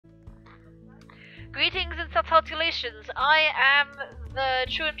Greetings and salutations. I am the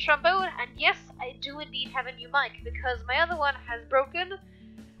truant Trombone, and yes, I do indeed have a new mic because my other one has broken.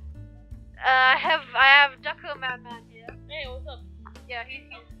 I have Ducko Madman here. Hey, what's up? Yeah, he's.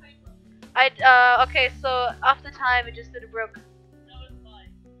 Okay, so after time it just broke. No, it's fine.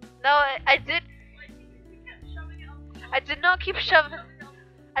 No, I did. You kept shoving it up. I did not keep shoving.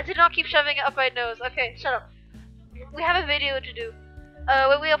 I did not keep shoving it up my nose. Okay, shut up. We have a video to do.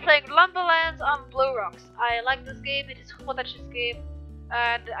 When we are playing Lumberlands on Blow Rocks. I like this game. It is a Hotach's game,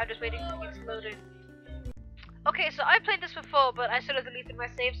 and I'm just waiting for it to load in. Okay, so I played this before, but I sort of deleted my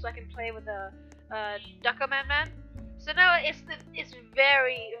save so I can play with the Ducko Man. So now it's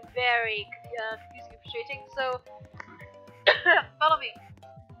very confusing and frustrating. So follow me.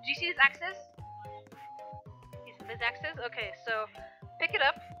 Do you see this axis? This axis? Okay, so pick it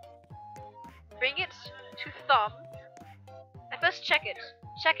up, bring it to thumb, and first check it.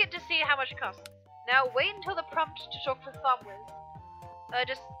 Check it to see how much it costs. Now wait until the prompt to talk to thumb with.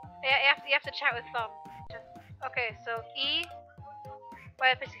 You have to chat with thumb. Okay, so E.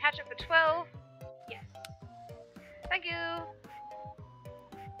 Wait, basically catch up for 12. Yes. Thank you.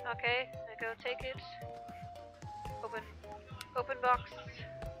 Okay, I go take it. Open box,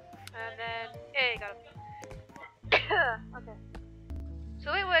 and then hey, got it. Okay. So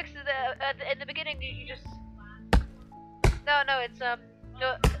the way it works is that in the beginning you just no, it's the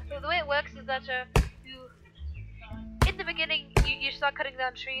way it works is that in the beginning you start cutting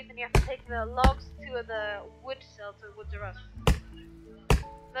down trees and you have to take the logs to the wood cell to wood to rust.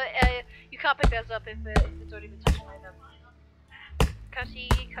 No, you can't pick those up if it's already been touched by them. Cutty,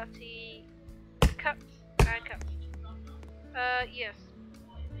 cut, and cut. Yes.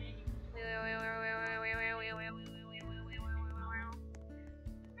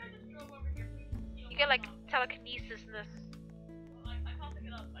 You get like telekinesis in this. I can't pick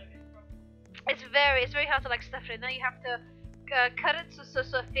it up. It's very hard to like stuff it in there. You have to cut it so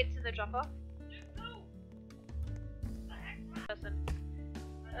it fits in the dropper. Person.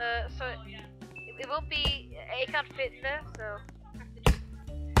 So it won't be. It can't fit in there, so I have to just.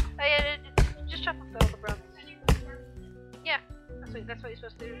 Oh yeah, just chop off all the browns. Yeah, that's what you're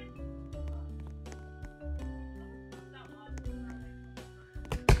supposed to do.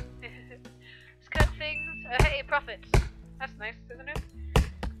 Just cut things. Hey, profit. That's nice, isn't it?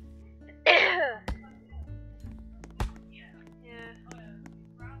 Yeah.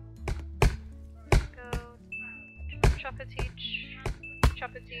 Go. Chop it each.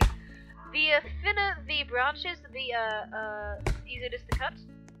 The thinner the branches, the easier it is to cut.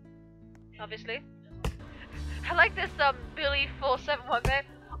 Obviously. I like this Billy 471 guy.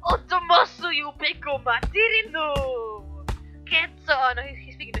 Otomasu you pico materino. Ketsu. Oh no,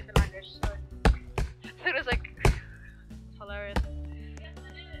 he's speaking different language. So it was like it's hilarious.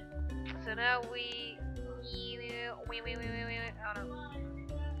 So now we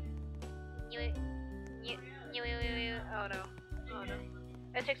oh no.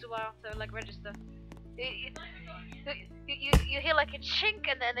 It takes a while to like register. You hear like a chink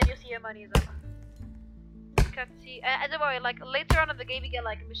and then you see your money is up. Cutsy. And don't worry, like later on in the game you get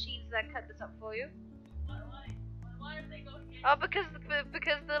like machines that cut this up for you. Why are they going in? Oh, because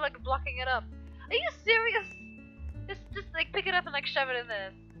they're like blocking it up. Are you serious? Just like pick it up and like shove it in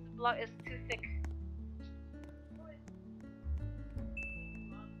there. It's too thick.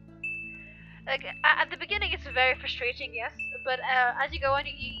 Like at the beginning it's very frustrating, yes, but as you go on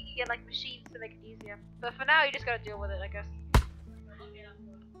you get like machines to make it easier. But for now you just gotta deal with it, I guess.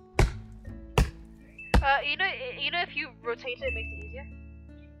 You know if you rotate it, it makes it easier.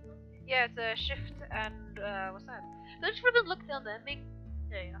 Yeah, it's a shift and what's that? Don't you really look down there?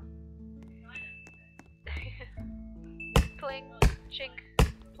 There you go. Pling, chink,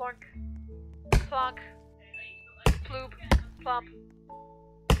 plonk, plonk, ploob, plomp,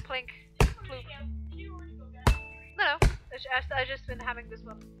 plink, ploop. No, I've just been having this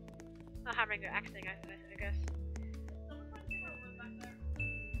one. Not having or acting, I guess.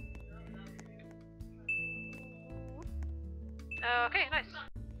 Okay, nice.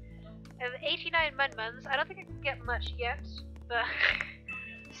 And 89 Munmuns. I don't think I can get much yet, but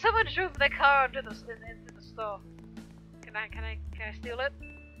someone drove their car into the store. Can I steal it?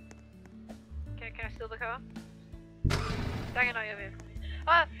 Can I steal the car? Dang it, not your vehicle.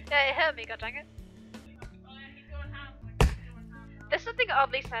 Oh, yeah, it hurt me, god dang it. There's something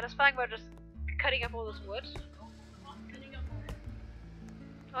oddly satisfying about just cutting up all this wood.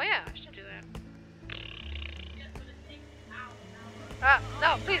 Oh yeah, I should do that. Ah,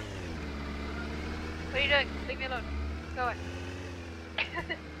 no, please! What are you doing? Leave me alone. Go away.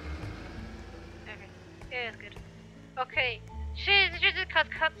 Okay. Yeah, that's good. Okay.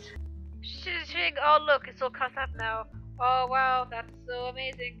 Cut. Shitting. Oh look, it's all cut up now. Oh wow, that's so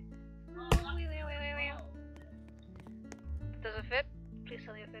amazing. Does it fit? Please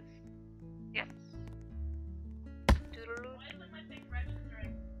tell me it fits. Yes. Doodaloo.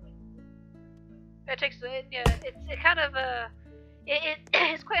 It takes yeah. It kind of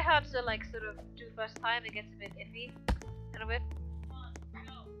it's quite hard to like sort of do first time. It gets a bit iffy, in a bit.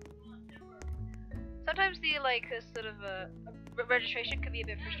 Sometimes the like sort of registration can be a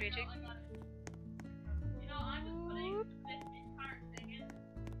bit frustrating. You know, I'm just putting this entire thing in.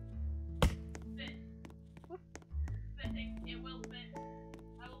 Fit. Fitting. It will fit.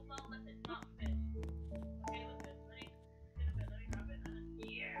 I will not let it not fit. Okay, listen. Ready? Get a bit. Let me grab it. And then,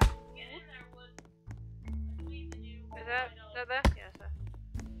 yeah. Get in there, Wood. I believe in you. Is that there? Yeah, sir.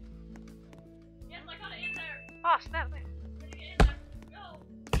 Yes, I got it in there. Oh snap! Nice. Get in there. Go.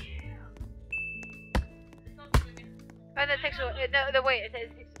 Yeah. It's not moving. And it takes a while. No, wait. It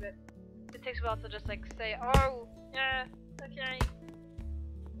takes a bit. It takes a while to just like say, oh yeah, okay.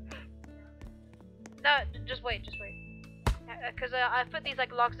 No, just wait. Because I put these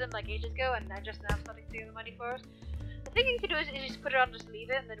like logs in like ages ago, and I just now starting to get the money for it. The thing you can do is just put it on, just leave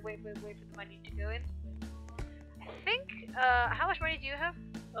it, and then wait for the money to go in. I think. How much money do you have?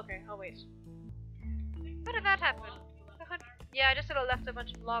 Okay, I'll wait. How did that happen? Yeah, I just sort of left a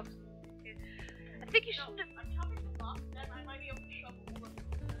bunch of logs. Okay. I think you shouldn't have. I'm chopping them off, then I might be able to shovel over.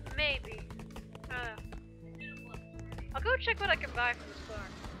 Maybe. I'll go check what I can buy from the store.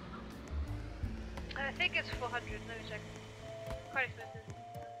 I think it's 400. Let me check. Quite expensive.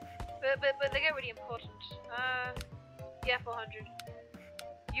 But they get really important. Yeah, 400.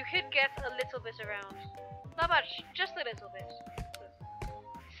 You could get a little bit around. Not much, just a little bit.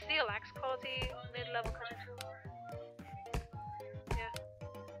 Steel axe quality, mid-level cutting tool. Yeah.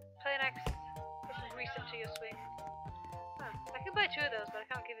 Plain axe. Put some grease into your swing. Huh. I can buy 2 of those, but I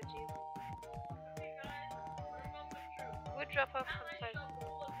can't give it to you. Would drop off from side.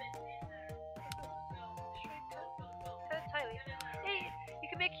 Cut it tightly. Hey, you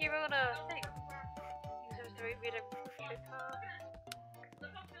can make your own thing. Use it to read a straight path.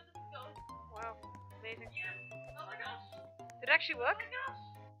 Wow, amazing. Did it actually work?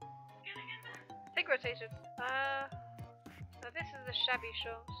 I think rotated. Now this is the shabby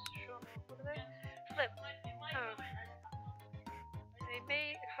show. What are they? Flip. Oh. They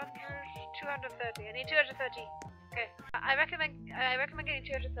made 100, 230. I need 230. Okay. I recommend getting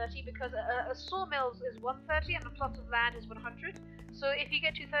 230 because a sawmill is 130 and a plot of land is 100. So if you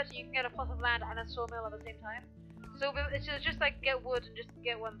get 230, you can get a plot of land and a sawmill at the same time. So it's just like get wood and just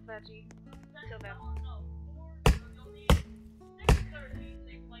get 130 until then.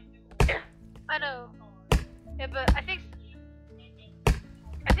 I know. Yeah, but I think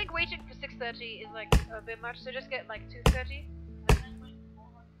waiting for 630 is like a bit much. So just get like 230.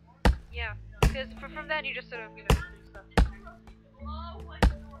 Yeah, because from then you just sort of do stuff.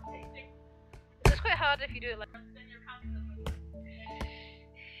 It's quite hard if you do it like.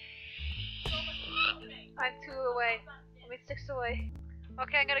 I'm 2 away. I mean 6 away.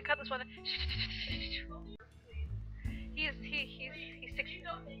 Okay, I'm gonna cut this one. He's 6.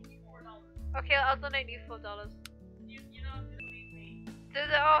 Okay, I'll donate you $4.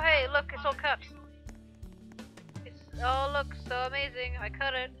 Oh hey, look, it's all cut. Oh look, so amazing. I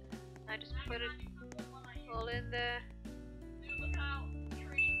cut it. I just put it all in there.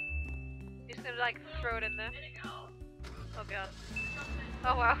 Just gonna like throw it in there. Oh god.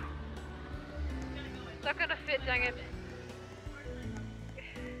 Oh wow. It's not gonna fit, dang it.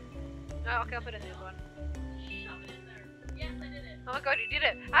 Oh, okay, I'll put a new one. Oh my god, you did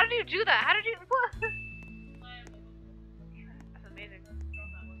it! How did you do that? How did you? What? That's amazing.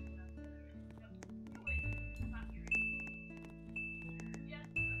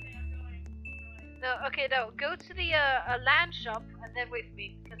 No, okay, no. Go to the land shop and then wait for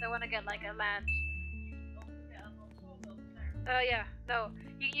me, because I want to get like a land. Yeah, no.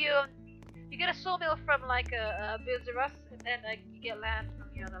 You get a sawmill from like a Birds of Us, and then you get land from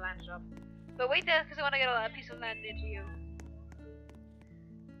the land shop. But wait there, because I want to get a piece of land near to you.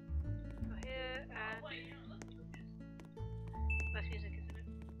 Go here and nice music, isn't it?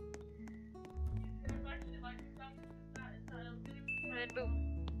 And then boom.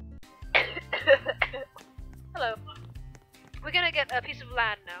 Hello. We're gonna get a piece of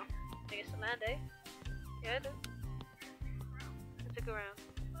land now. I guess the land, eh? Yeah, I do. Let's look around.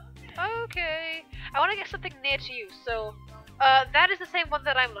 Okay. I want to get something near to you, so that is the same one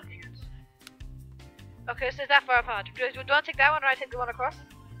that I'm looking at. Okay, so it's that far apart. Do you want to take that one or I take the one across?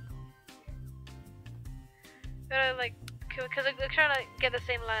 Like, because I'm trying to get the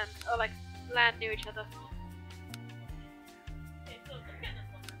same land, or like land near each other.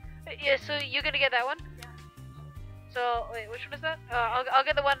 Yeah, so you're gonna get that one? So, wait, which one is that? I'll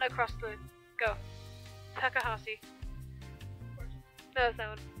get the one across the... Go. Takahashi. No, it's that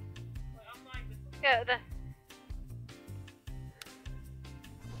one. Yeah, the...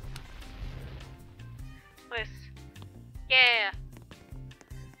 Nice. Yeah!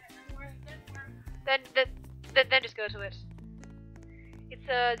 Then just go to it. It's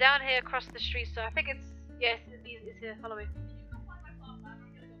down here across the street, so I think it's... Yes, it's here, follow me.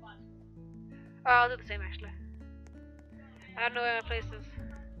 Oh, I'll do the same actually. I don't know where my place is.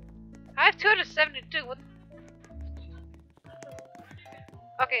 I have 272. What?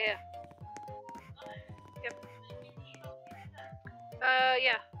 Okay, yeah. Yep.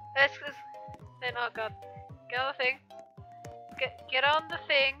 Yeah. Let's then. Oh god. Get on the thing. Get on the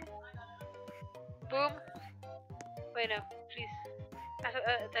thing. Boom. Wait, no, please.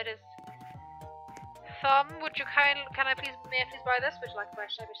 That is. Thumb. Would you can I please buy this? Would you like to buy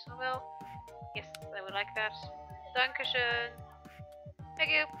Shabby Snowmill? Yes, I would like that. Dankeschön.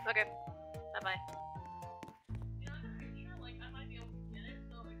 Thank you. Okay. Bye bye.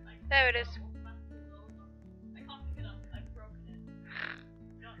 There it is.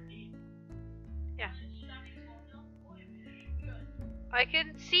 Yeah. I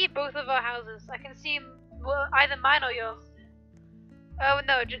can see both of our houses. I can see either mine or yours. Oh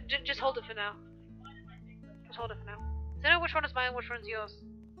no, just hold it for now. Just hold it for now. So I know which one is mine, which one's yours.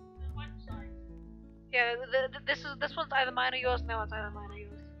 Yeah, this one's either mine or yours. Now it's either mine or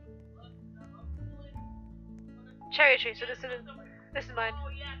yours. Cherry tree. So this is mine.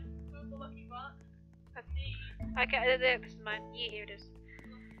 Okay, this is mine. Yeah, here it is.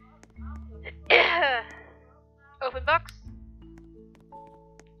 Open box.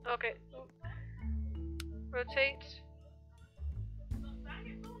 Okay. Rotate.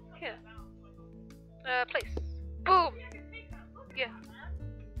 Here. Place. Boom. Yeah.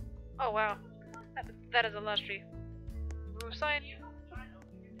 Oh wow. That is a large tree. Move sign.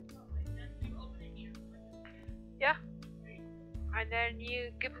 Yeah. And then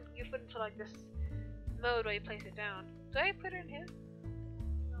you put it into like this mode where you place it down. Do I put it in here?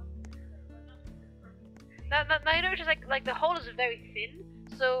 Now you notice like the hole is very thin,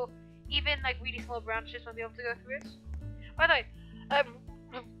 so even like really small branches won't be able to go through it. By the way,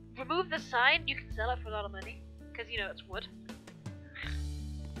 remove the sign. You can sell it for a lot of money because you know it's wood.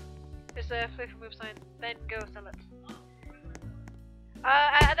 Just click remove sign, then go sell it.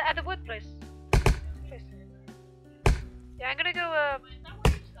 At the wood place. Yeah, I'm gonna go.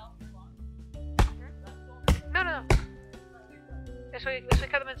 No. This way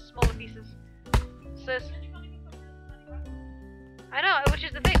cut them into smaller pieces. So I know, which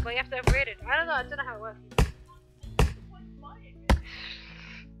is the thing, but you have to upgrade it. I don't know how it works.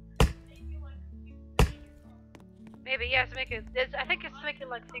 Maybe, yeah, to make it. I think it's to make it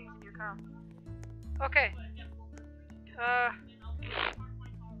like things in your car. Okay.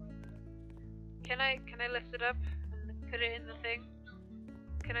 Can I lift it up and put it in the thing?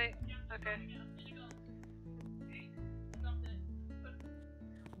 Can I? Okay.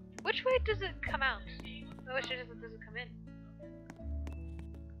 Which way does it come out? Oh, which way does it come in?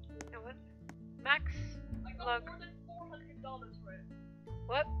 No, what? Max log.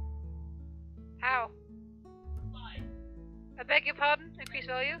 What? How? I beg your pardon? Increase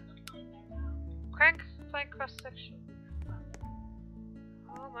value? Crank plank cross section.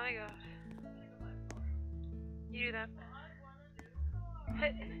 Oh my god. You do that.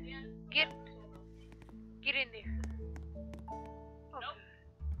 Get in there. Oh,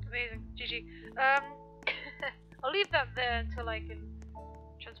 amazing. GG. I'll leave that there until I can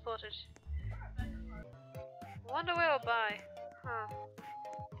transport it. Wonder where I'll buy. Huh.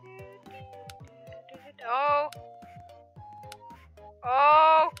 Oh.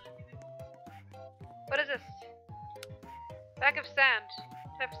 Oh. What is this? Bag of sand.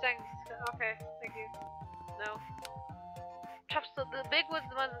 Type of sand. Okay, thank you. No. Chops the big ones,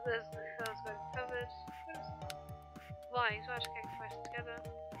 the ones that sounds good. Covered. Why? So much cake twice together.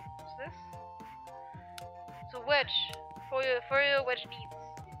 What's this? It's a wedge for your wedge needs.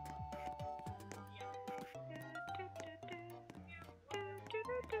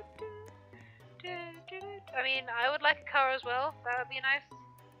 I mean, I would like a car as well. That would be nice.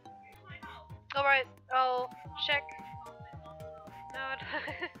 Alright, I'll check. No.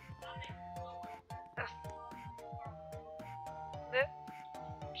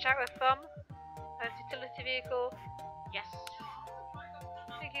 Shout with thumb. And utility vehicle. Yes.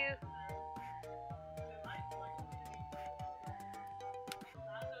 Thank you.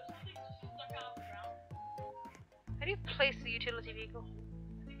 How do you place the utility vehicle?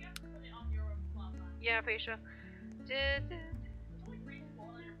 Yeah, I'm pretty sure.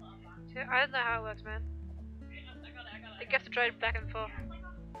 I don't know how it works, man. I guess to try it back and forth.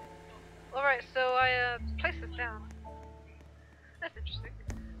 Alright, so I place this down. That's interesting.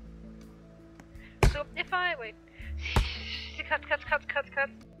 So if I wait, cut.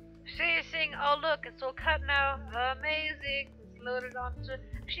 Seeing, oh look, it's all cut now. Amazing. It's loaded onto.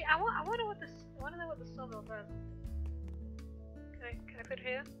 Actually, I want to know what the sawmill does. Can I put it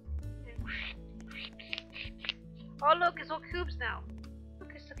here? Oh look, it's all cubes now.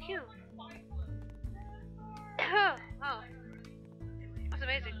 Look, it's a cube. Oh, that's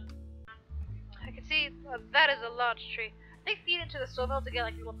amazing. I can see that is a large tree. They feed into the sawmill to get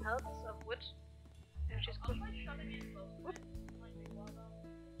like little pellets of wood, which is cool. Whoop.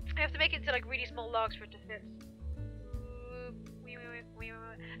 I have to make it into like really small logs for it to fit.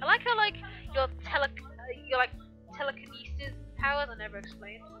 I like how like your telekinesis powers are never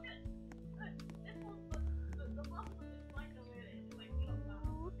explained.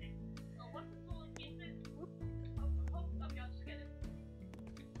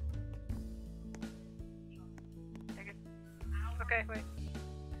 Okay, wait.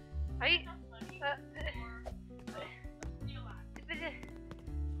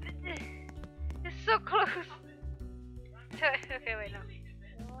 It's so close. Okay, wait, no.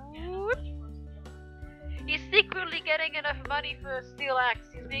 He's secretly getting enough money for a steel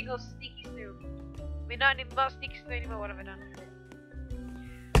axe. He's being all sneaky snoop. I mean, not sneaky snoop anymore. What have I done?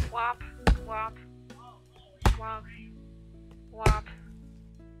 Womp, womp, womp, womp,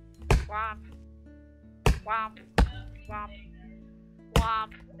 womp, womp, womp.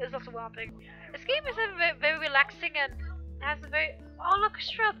 Womp. It's also womping. This game is very relaxing and has a very oh look, a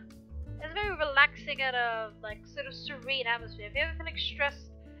shrub. It's a very relaxing and like sort of serene atmosphere. If you're ever feeling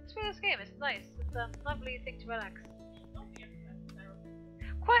stressed, it's for this game. It's nice. It's a lovely thing to relax.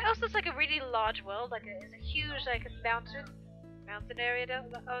 Quite also, it's like a really large world. Like it's a huge like a mountain area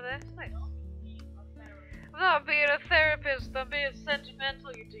down over there. It's nice. I'm not being a therapist. I'm being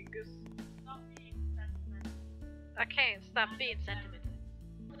sentimental, you dingus. I can't stop being sentimental.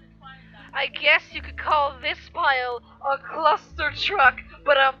 I guess you could call this pile a cluster truck,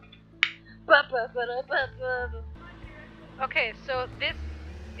 but okay, so this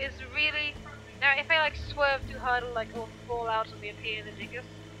is really now. If I like swerve too hard, it'll like it'll fall out and be a pain in the dingus.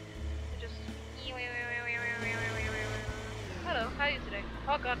 Just hello, how are you today?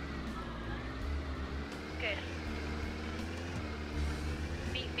 Oh god. Okay.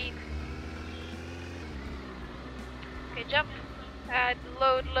 Meep. Okay, jump. Add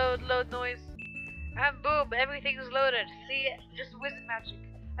load noise. And boom, everything is loaded. See, just wizard magic.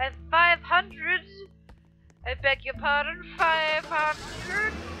 At 500, I beg your pardon,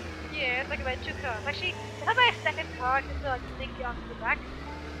 500. Yeah, it's like about 2 cars. Actually, if I buy a second car, I can like link it onto the back.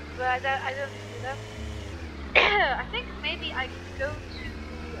 But I don't do that. I think maybe I could go to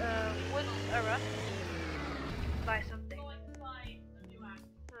Woods Era. Buy something.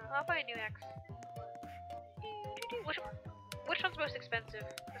 I'll buy a new axe. Which one's most expensive?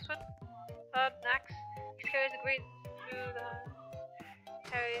 This one? Axe. He carries a great through the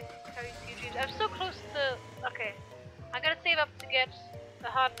carries huge. I'm so close to. Okay, I'm gonna save up to get the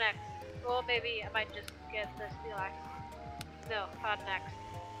hard axe, or maybe I might just get the steel axe. No, hard axe.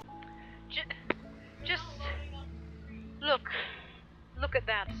 Just look at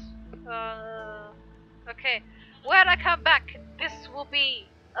that. Okay, when I come back, this will be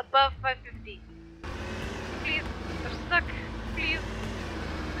above 550. Please, I'm stuck. Please.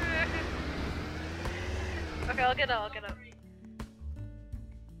 Okay, I'll get up. Can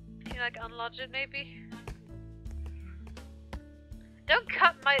you like unlodge it maybe? Don't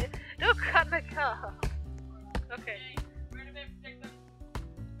cut my car. Okay.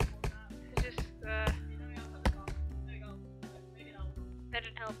 Just that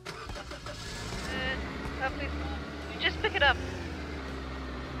didn't help. Oh please, just pick it up.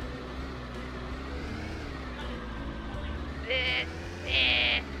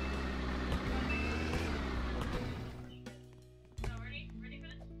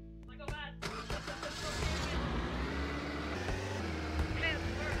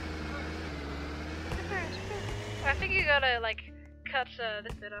 I think you gotta like cut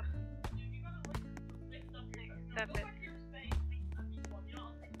this bit off. That bit.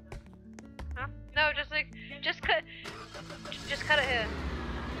 Huh? No, just cut it here.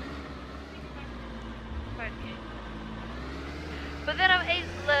 Fine. But then I'm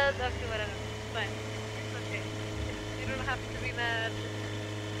ageless. Okay, whatever. It's fine. It's okay. You don't have to be mad.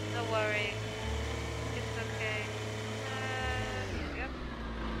 Don't worry. It's okay. Yep.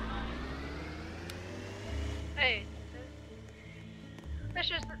 Hey.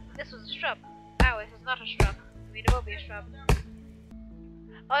 This was a shrub. Now this is not a shrub. I mean, it will be a shrub.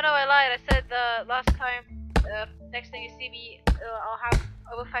 Oh no, I lied. I said the last time. Next time you see me, I'll have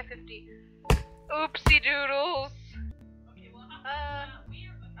over 550. Oopsie doodles. Okay, well,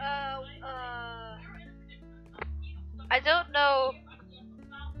 I don't know.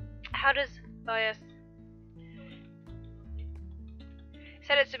 How does? Oh yes.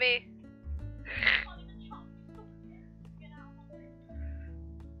 Send it to me.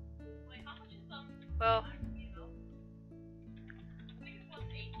 Well.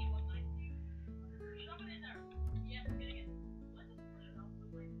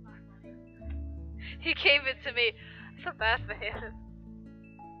 He gave it to me. I feel bad for him.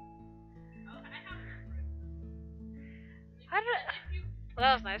 How did it? Well,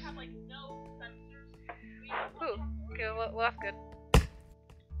 that was nice. Ooh. Okay, well that's good.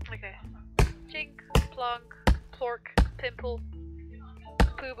 Okay. Chink, plonk, plork, pimple,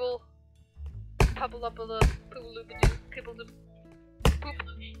 pooble, pubble uppable, poobaloo, kibble poop.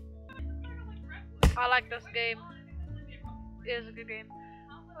 I like this game. It is a good game.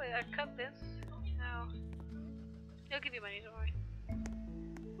 Oh wait, I cut this. Now, he'll give you money, don't worry.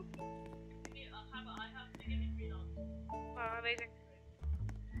 Oh, amazing.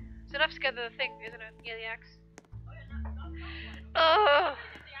 It's enough to get the thing, isn't it? Yeah, the axe. Ugh!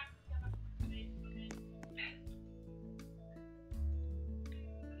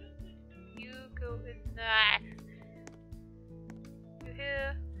 You go in. Nah. You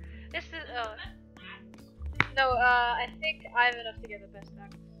here? This is. No, I think I have enough to get the best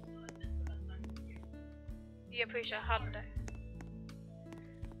axe. Yeah, pretty sure. How did I?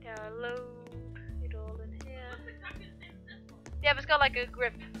 Download it all in here. Yeah, but it's got like a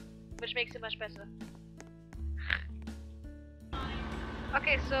grip, which makes it much better.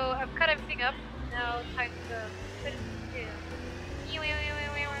 Okay, so I've cut everything up. Now it's time to put it here.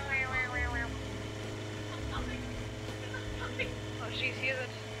 Oh jeez, he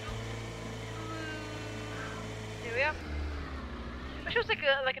isn't. Here we are. I wish it was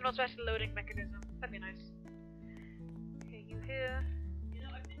like an automatic loading mechanism. That'd be nice. Okay, you here.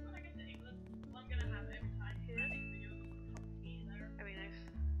 That'd be nice.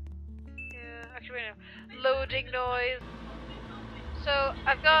 Yeah, actually wait no. Loading noise. So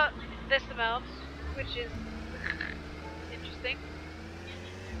I've got this amount, which is interesting.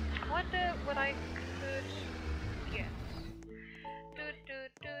 I wonder what I could get.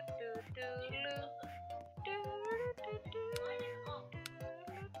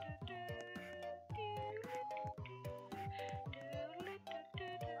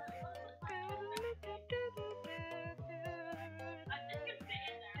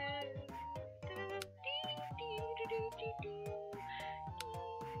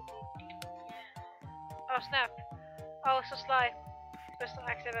 Oh snap! Oh, so sly. Special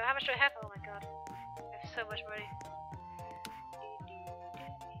accident. How much do I have? Oh my god. I have so much money.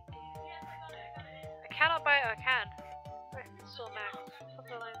 I cannot buy it. I can. So max.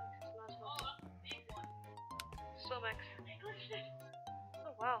 So max.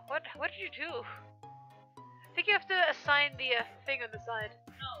 Oh wow. What did you do? I think you have to assign the thing on the side.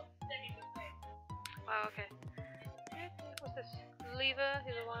 Oh, okay. What's this? Lever.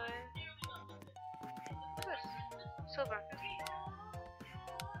 Here's a wire. What's this? Silver.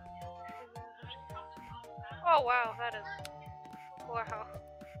 Oh wow, that is. Wow.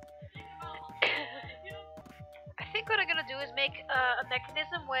 I think what I'm gonna do is make a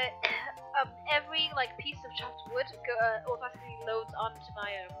mechanism where every like piece of chopped wood automatically loads onto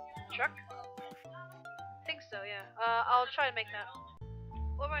my truck. I think so, yeah. I'll try to make that.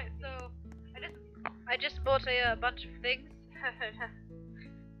 Alright, so I just bought a bunch of things.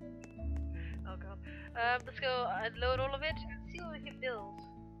 Oh god. Let's go unload all of it and see what we can build.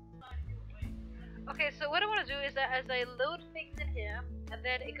 Okay, so what I want to do is that as I load things in here, and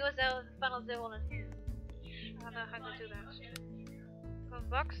then it goes out and funnels it all in here. I don't know how to do that. One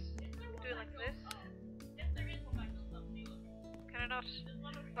box, do it like this. Can I not?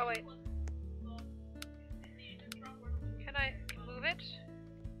 Oh wait. Can I move it?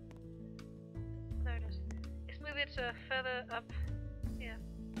 There it is. Let's move it further up. Yeah.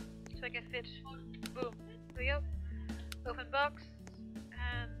 So I can fit. Boom. There we go. Open box.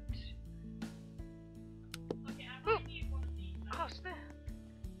 And. Boom! Oh snap!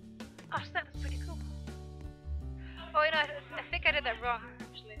 Oh snap, that's pretty cool. Oh, you know, I think I did that wrong,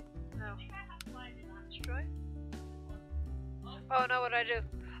 actually. No. Destroy? Oh no, what did I do?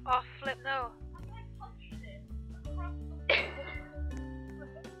 Oh, flip, no.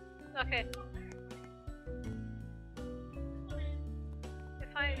 Okay.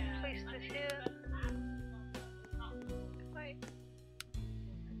 If I place this here, if I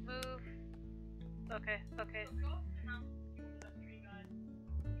move, okay.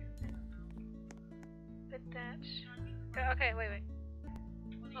 get that. Okay, wait.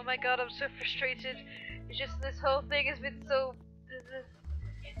 Oh my god, I'm so frustrated. It's just this whole thing has been so.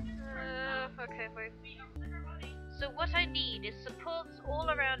 Okay, wait. So what I need is supports all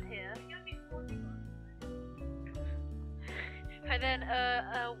around here. And then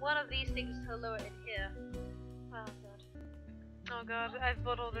one of these things to lower in here. Oh god. Oh god, I've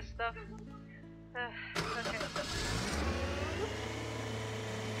bought all this stuff. Okay.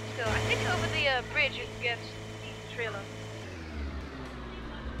 So I think over the bridge you can get the trailer.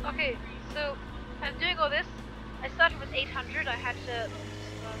 Okay, so I'm doing all this. I started with 800. I had to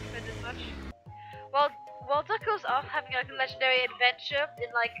spend this much. While Duck goes off having like a legendary adventure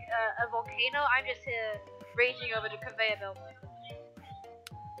in like a volcano, I'm just here raging over the conveyor belt.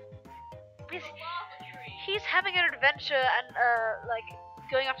 He's having an adventure and like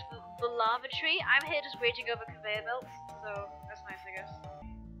going up to the lava tree. I'm here just raging over conveyor belts, so that's nice, I guess.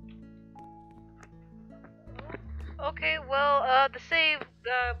 Okay, well, the save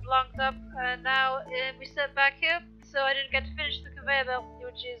blocked up, and now we step back here, so I didn't get to finish the conveyor belt,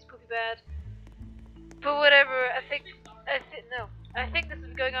 which is poopy bad. But whatever, I think this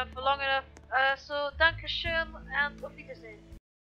is going on for long enough. So, danke schön and auf Wiedersehen.